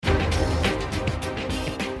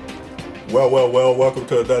Well, welcome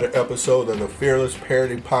to another episode of the Fearless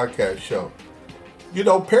Parenting Podcast Show. You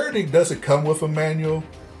know, parenting doesn't come with a manual.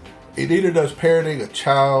 It neither does parenting a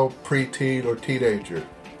child, preteen, or teenager.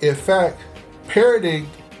 In fact, parenting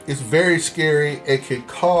is very scary and can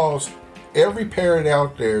cause every parent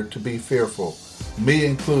out there to be fearful, me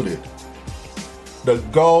included. The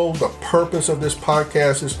goal, the purpose of this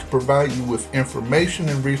podcast is to provide you with information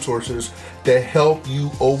and resources that help you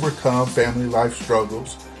overcome family life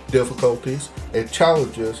struggles, difficulties, and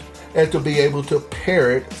challenges, and to be able to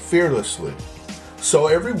parent fearlessly. So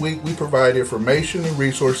every week we provide information and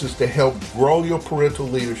resources to help grow your parental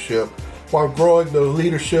leadership while growing the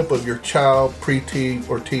leadership of your child, preteen,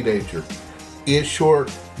 or teenager. In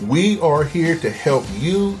short, we are here to help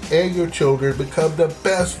you and your children become the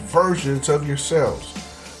best versions of yourselves.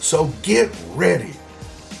 So get ready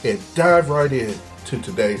and dive right in to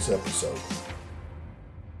today's episode.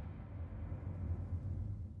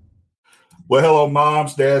 Well, hello,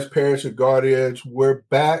 moms, dads, parents, and guardians. We're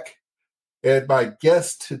back, and my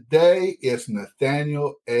guest today is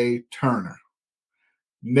Nathaniel A. Turner.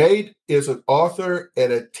 Nate is an author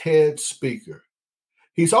and a TED speaker.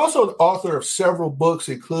 He's also the author of several books,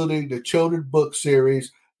 including the children's book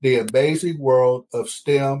series, The Amazing World of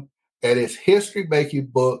STEM, and his history-making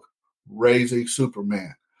book, Raising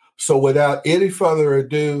Superman. So without any further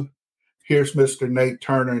ado, here's Mr. Nate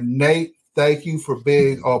Turner. Nate, thank you for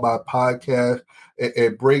being on my podcast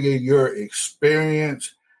and bringing your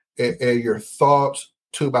experience and your thoughts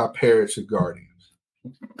to my parents and guardians.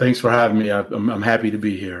 Thanks for having me. I'm happy to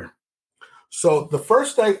be here. So the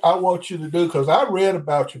first thing I want you to do, because I read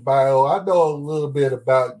about your bio, I know a little bit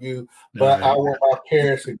about you, but I want my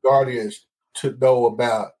parents and guardians to know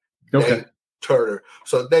about Nate Turner.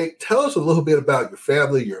 So Nate, tell us a little bit about your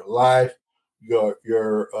family, your life, your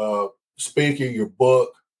speaking, your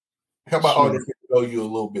book. How about audience to know you a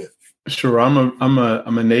little bit? Sure. I'm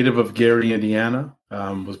a native of Gary, Indiana.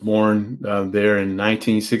 Was born there in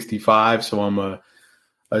 1965. So I'm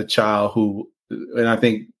a child who, and I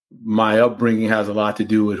think my upbringing has a lot to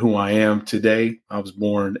do with who I am today. I was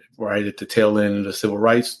born right at the tail end of the civil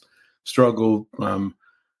rights struggle,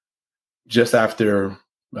 just after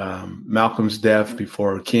Malcolm's death,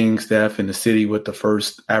 before King's death, in the city with the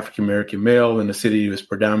first African-American male. In the city was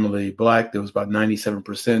predominantly Black. There was about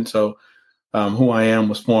 97%. So who I am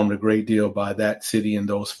was formed a great deal by that city and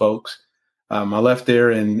those folks. I left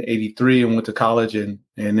there in 83 and went to college in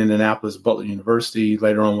Indianapolis, Butler University.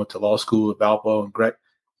 Later on went to law school at Valpo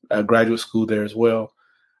and graduate school there as well.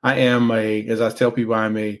 I am as I tell people,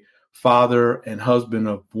 I'm a father and husband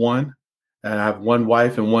of one. And I have one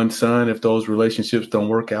wife and one son. If those relationships don't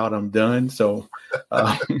work out, I'm done. So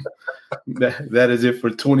that is it. For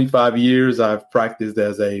 25 years, I've practiced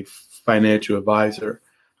as a financial advisor.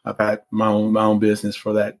 I've had my own business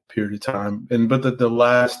for that period of time. But the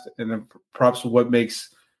last, and perhaps what brings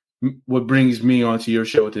me onto your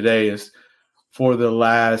show today is, for the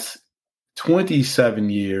last 27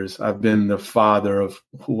 years, I've been the father of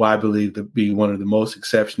who I believe to be one of the most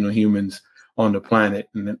exceptional humans on the planet.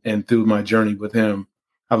 And through my journey with him,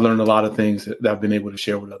 I've learned a lot of things that I've been able to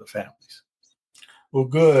share with other families. Well,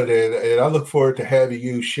 good. And I look forward to having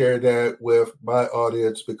you share that with my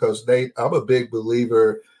audience, because Nate, I'm a big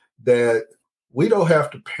believer that we don't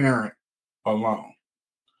have to parent alone.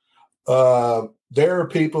 There are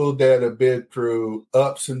people that have been through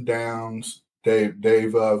ups and downs. They've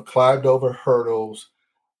climbed over hurdles.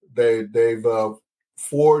 They've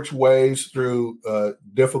forged ways through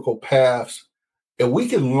difficult paths, and we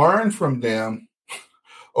can learn from them,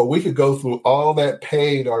 or we could go through all that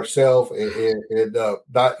pain ourselves and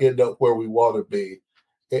not end up where we want to be.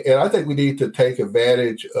 And I think we need to take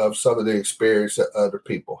advantage of some of the experience that other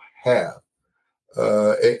people have.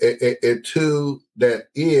 And to that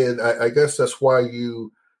end, I guess that's why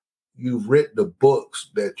you've written the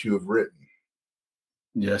books that you have written.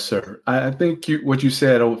 Yes, sir. I think what you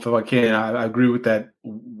said, if I can, I agree with that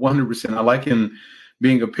 100%. I liken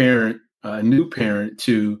being a parent, a new parent,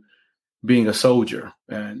 to being a soldier.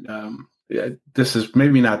 And this is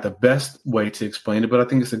maybe not the best way to explain it, but I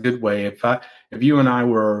think it's a good way. If you and I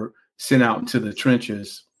were sent out into the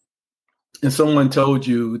trenches and someone told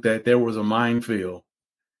you that there was a minefield,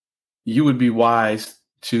 you would be wise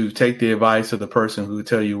to take the advice of the person who would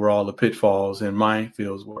tell you where all the pitfalls and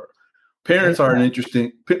minefields were. Parents are an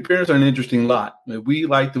interesting lot. We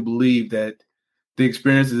like to believe that the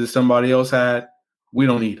experiences that somebody else had, we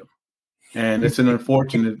don't need them. And it's an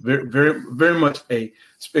unfortunate, very, very, very much a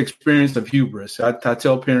experience of hubris. I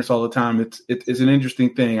tell parents all the time, it's an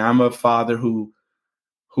interesting thing. I'm a father who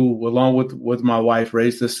along with my wife,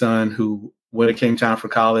 raised a son who when it came time for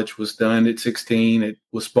college, was done at 16. It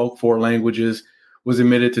was spoke 4 languages, was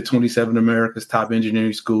admitted to 27 of America's top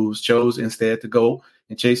engineering schools, chose instead to go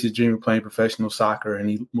and chase his dream of playing professional soccer, and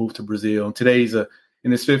he moved to Brazil. And today he's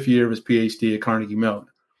in his 5th year of his PhD at Carnegie Mellon.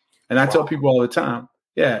 And I tell people all the time,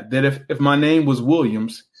 that if my name was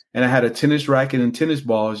Williams and I had a tennis racket and tennis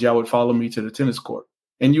balls, y'all would follow me to the tennis court.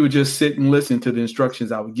 And you would just sit and listen to the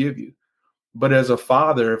instructions I would give you. But as a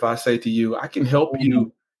father, if I say to you, I can help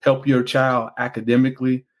you help your child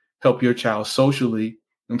academically, help your child socially,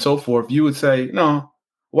 and so forth, you would say, no,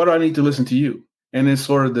 why do I need to listen to you? And it's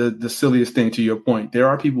sort of the silliest thing to your point. There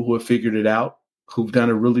are people who have figured it out, who've done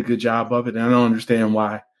a really good job of it. And I don't understand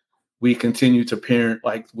why we continue to parent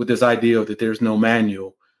like with this idea that there's no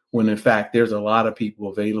manual, when in fact, there's a lot of people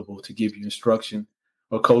available to give you instruction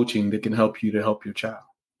or coaching that can help you to help your child.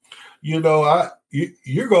 You're going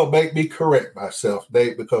to make me correct myself,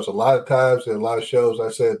 Nate, because a lot of times in a lot of shows I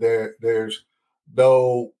said there's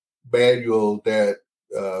no manual that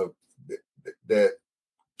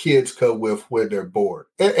kids come with when they're bored.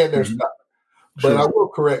 And there's not. But I will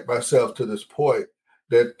correct myself to this point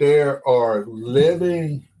that there are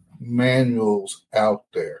living manuals out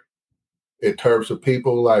there in terms of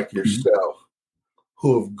people like yourself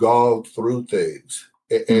who have gone through things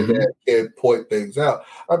and that can point things out.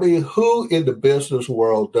 I mean, who in the business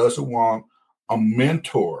world doesn't want a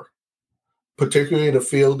mentor, particularly in the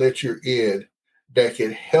field that you're in, that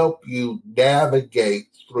can help you navigate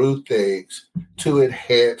through things to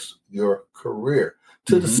enhance your career?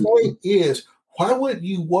 To the same is, why wouldn't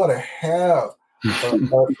you want to have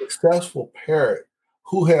a successful parent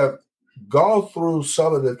who have gone through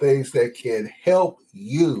some of the things that can help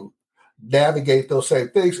you navigate those same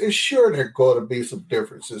things? And sure, there are going to be some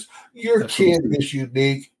differences. Your kid is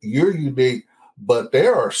unique, you're unique, but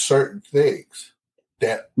there are certain things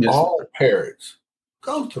that all parents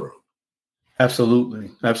go through.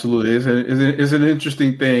 Absolutely. It's an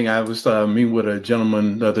interesting thing. I was meeting with a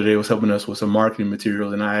gentleman the other day who was helping us with some marketing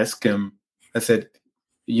material, and I asked him, I said,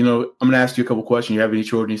 I'm going to ask you a couple questions. You have any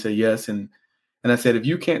children? He said, yes. And I said, if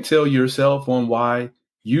you can't tell yourself on why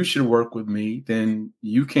you should work with me, then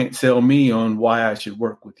you can't sell me on why I should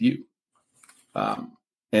work with you.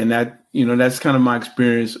 And that, that's kind of my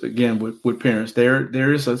experience again with parents.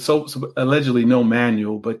 There is allegedly no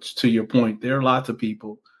manual, but to your point, there are lots of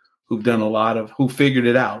people who've done who figured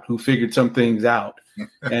it out, who figured some things out,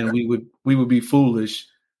 and we would be foolish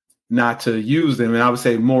not to use them. And I would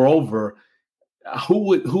say, moreover,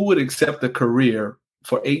 who would accept a career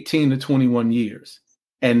for 18 to 21 years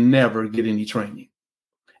and never get any training?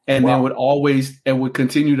 And then would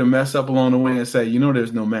continue to mess up along the way and say,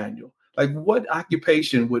 there's no manual. Like, what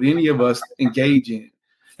occupation would any of us engage in,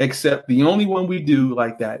 except the only one we do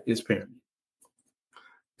like that is parenting?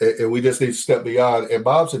 And we just need to step beyond. And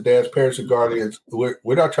moms and dads, parents and guardians, we're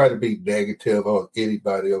not trying to be negative on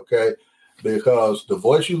anybody, okay? Because the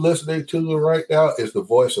voice you're listening to right now is the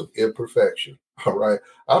voice of imperfection, all right?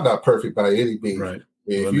 I'm not perfect by any means. Right.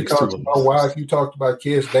 If you talk to my wife, you talk to my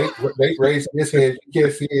kids, they raise his hand. You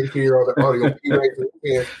can't see it here on the audio. He raises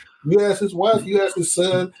his hand. You ask his wife, you ask his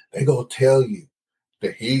son, they're going to tell you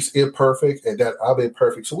that he's imperfect and that I'm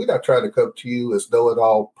imperfect. So we're not trying to come to you as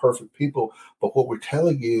know-it-all perfect people, but what we're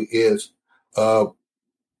telling you is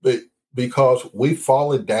because we've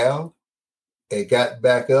fallen down and gotten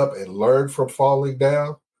back up and learned from falling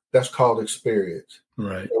down, that's called experience.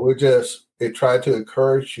 Right. And we're just trying to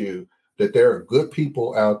encourage you that there are good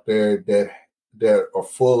people out there that are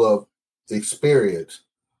full of experience,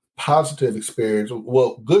 positive experience,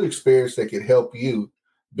 good experience that can help you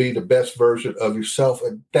be the best version of yourself.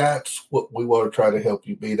 And that's what we want to try to help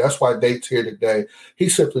you be. That's why Nate's here today. He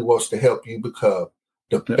simply wants to help you become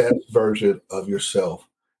the best version of yourself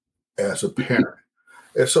as a parent.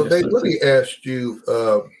 And so, Nate, let me ask you,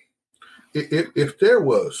 if there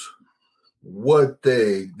was one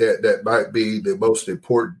thing that might be the most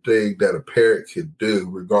important thing that a parent can do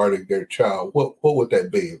regarding their child, what would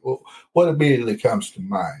that be? What immediately comes to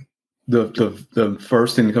mind? The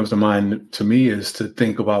first thing that comes to mind to me is to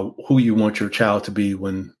think about who you want your child to be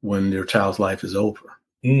when your child's life is over.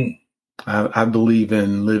 I believe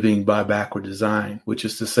in living by backward design, which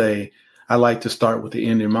is to say, I like to start with the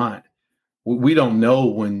end in mind. We don't know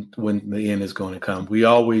when the end is going to come. We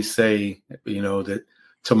always say, that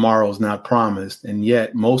tomorrow's not promised, and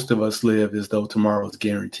yet most of us live as though tomorrow is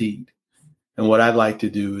guaranteed. And what I'd like to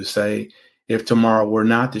do is say, if tomorrow were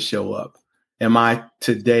not to show up, am I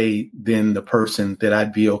today then the person that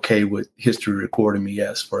I'd be okay with history recording me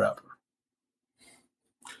as forever?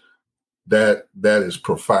 That is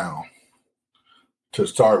profound. To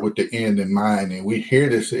start with the end in mind. And we hear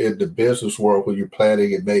this in the business world when you're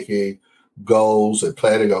planning and making goals and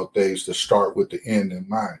planning on things to start with the end in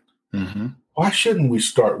mind. Mm-hmm. Why shouldn't we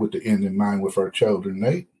start with the end in mind with our children,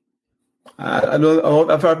 Nate? I don't know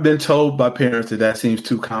if I've been told by parents that seems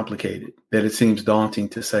too complicated, that it seems daunting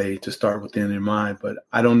to say to start with the end in mind, but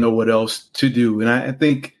I don't know what else to do. And I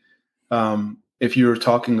think if you're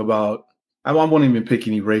talking about, I won't even pick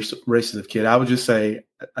any races of kid. I would just say,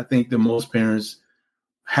 I think that most parents,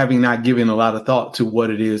 having not given a lot of thought to what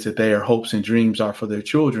it is that their hopes and dreams are for their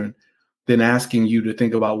children, then asking you to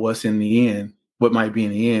think about what's in the end, what might be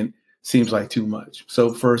in the end, seems like too much.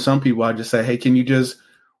 So for some people, I just say, hey, can you just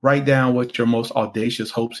write down what your most audacious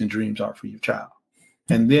hopes and dreams are for your child?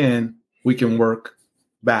 And then we can work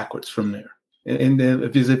backwards from there. And then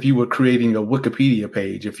if you were creating a Wikipedia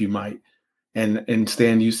page, if you might, and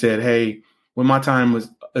Stan, you said, hey, when my time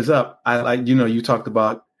is up, you talked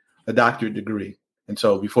about a doctorate degree. And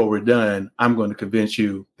so before we're done, I'm going to convince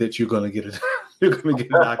you that you're going to get a doctorate degree.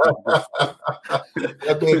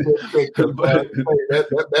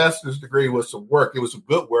 That master's degree was some work. It was some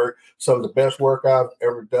good work. Some of the best work I've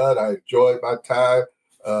ever done. I enjoyed my time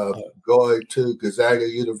going to Gonzaga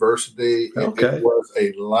University. Okay. It was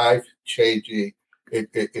a life-changing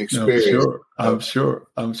experience. I'm sure.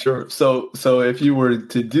 So if you were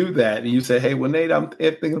to do that and you say, hey, well, Nate, I'm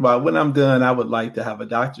thinking about when I'm done, I would like to have a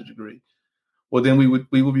doctorate degree. Well, then we would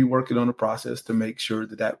be working on a process to make sure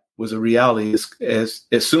that was a reality, as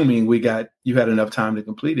assuming you had enough time to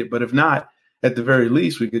complete it. But if not, at the very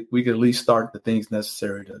least, we could at least start the things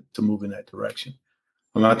necessary to move in that direction.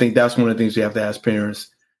 I think that's one of the things you have to ask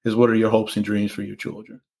parents is, what are your hopes and dreams for your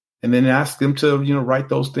children? And then ask them to, write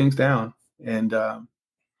those things down and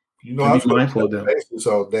be mindful of them. Basis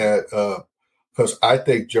on that, because I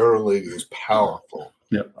think journaling is powerful.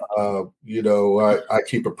 Yep. I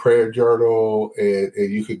keep a prayer journal, and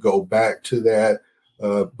you could go back to that.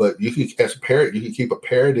 But you can, as a parent, you can keep a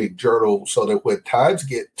parenting journal so that when times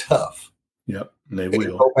get tough, yep, they will.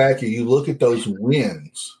 You go back and you look at those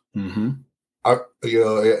wins. Mm-hmm.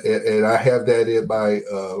 And I have that in my.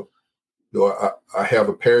 I have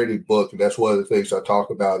a parenting book, and that's one of the things I talk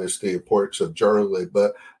about is the importance of journaling.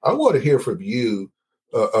 But I want to hear from you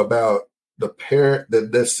about the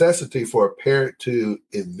necessity for a parent to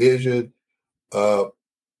envision the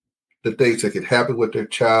things that can happen with their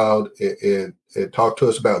child and talk to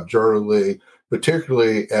us about journaling,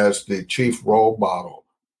 particularly as the chief role model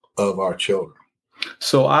of our children.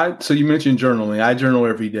 So you mentioned journaling. I journal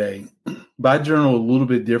every day, but I journal a little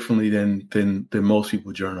bit differently than most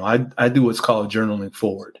people journal. I do what's called journaling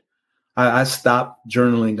forward. I stopped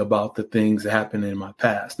journaling about the things that happened in my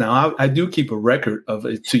past. Now, I do keep a record of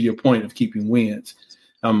it, to your point of keeping wins.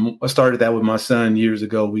 I started that with my son years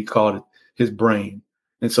ago. We called it his brain.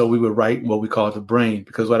 And so we would write what we call the brain,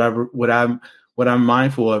 because what I'm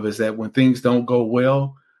mindful of is that when things don't go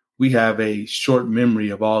well, we have a short memory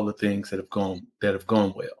of all the things that have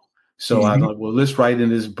gone well. So mm-hmm. I'm like, well, let's write in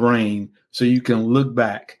this brain so you can look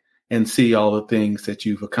back and see all the things that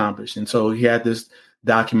you've accomplished. And so he had this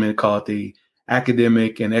document called the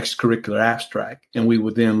Academic and Extracurricular Abstract. And we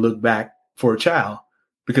would then look back for a child,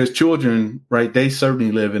 because children, right, they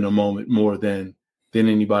certainly live in a moment more than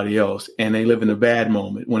anybody else. And they live in a bad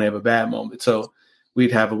moment when they have a bad moment. So we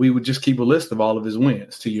would just keep a list of all of his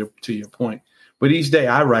wins, to your point. But each day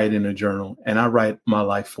I write in a journal and I write my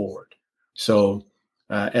life forward. So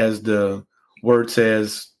as the word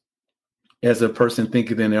says, as a person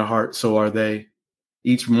thinketh in their heart, so are they.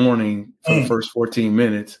 Each morning for the first 14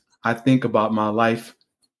 minutes, I think about my life,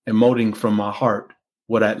 emoting from my heart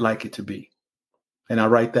what I'd like it to be. And I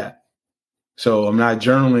write that. So I'm not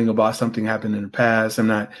journaling about something happened in the past. I'm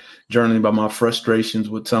not journaling about my frustrations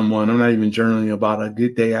with someone. I'm not even journaling about a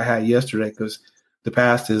good day I had yesterday, because the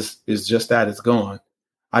past is just that, it's gone.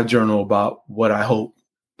 I journal about what I hope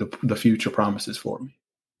the future promises for me.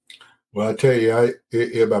 Well, I tell you,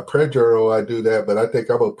 in my prayer journal, I do that, but I think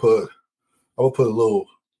I'm gonna put a little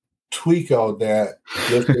tweak on that.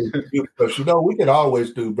 Because we can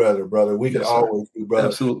always do better, brother. We can always do better.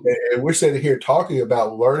 Absolutely. And we're sitting here talking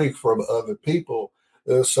about learning from other people.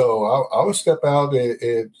 So I would step out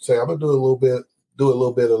and say, I'm gonna do a little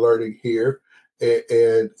bit of learning here,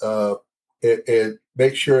 and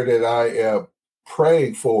make sure that I am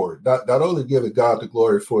praying forward, not only giving God the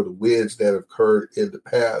glory for the wins that have occurred in the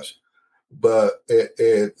past, but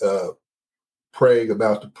praying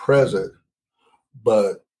about the present,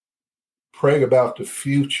 but praying about the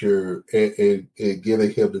future and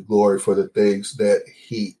giving him the glory for the things that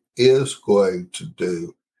he is going to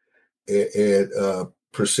do, and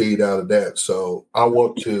proceed out of that. So I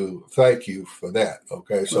want to thank you for that.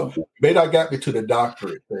 Okay. So you may not got me to the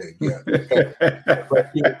doctorate thing yet.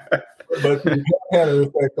 Okay? But you had an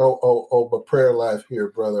effect on my prayer life here,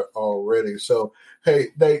 brother, already. So, hey,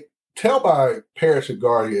 tell my parents and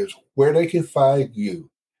guardians where they can find you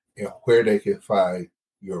and where they can find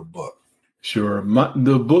your book. Sure.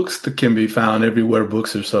 The books that can be found everywhere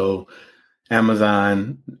books are sold.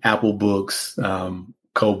 Amazon, Apple Books,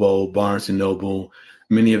 Kobo, Barnes & Noble.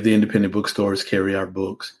 Many of the independent bookstores carry our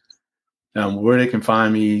books. Where they can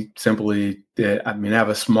find me, simply, I have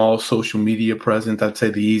a small social media presence. I'd say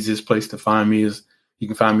the easiest place to find me is you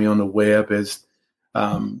can find me on the web as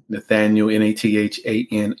Nathaniel, Nathaniel,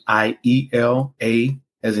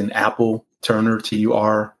 as in Apple, Turner,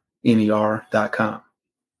 TURNER.com.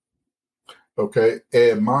 Okay.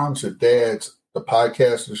 And moms and dads, the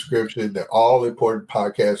podcast description, the all important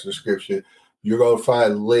podcast description, you're going to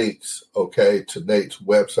find links, okay, to Nate's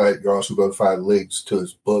website. You're also going to find links to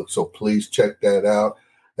his book. So please check that out.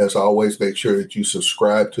 As always, make sure that you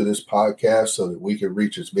subscribe to this podcast so that we can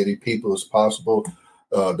reach as many people as possible.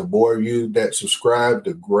 The more of you that subscribe,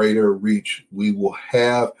 the greater reach we will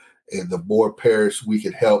have, and the more parents we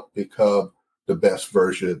can help become the best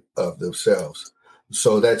version of themselves.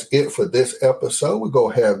 So that's it for this episode. We're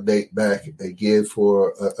going to have Nate back again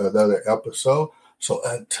for another episode. So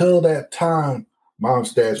until that time,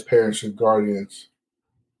 moms, dads, parents, and guardians,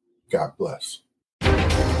 God bless.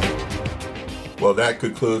 Well, that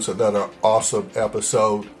concludes another awesome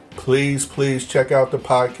episode. Please check out the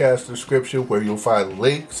podcast description where you'll find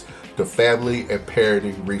links to family and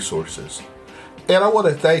parenting resources. And I want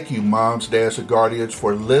to thank you, moms, dads, and guardians,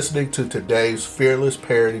 for listening to today's Fearless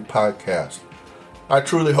Parenting Podcast. I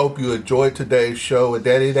truly hope you enjoyed today's show and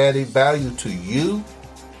that it added value to you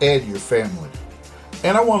and your family.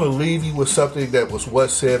 And I want to leave you with something that was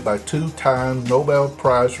once said by two-time Nobel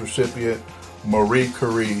Prize recipient Marie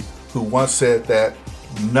Curie, who once said that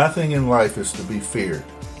nothing in life is to be feared.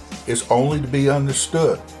 It's only to be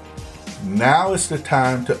understood. Now is the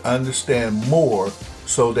time to understand more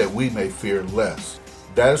so that we may fear less.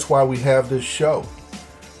 That is why we have this show,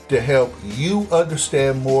 to help you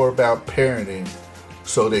understand more about parenting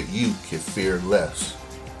so that you can fear less.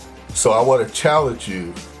 So I want to challenge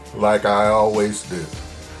you, like I always do,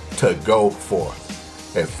 to go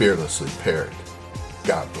forth and fearlessly parent.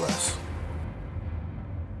 God bless.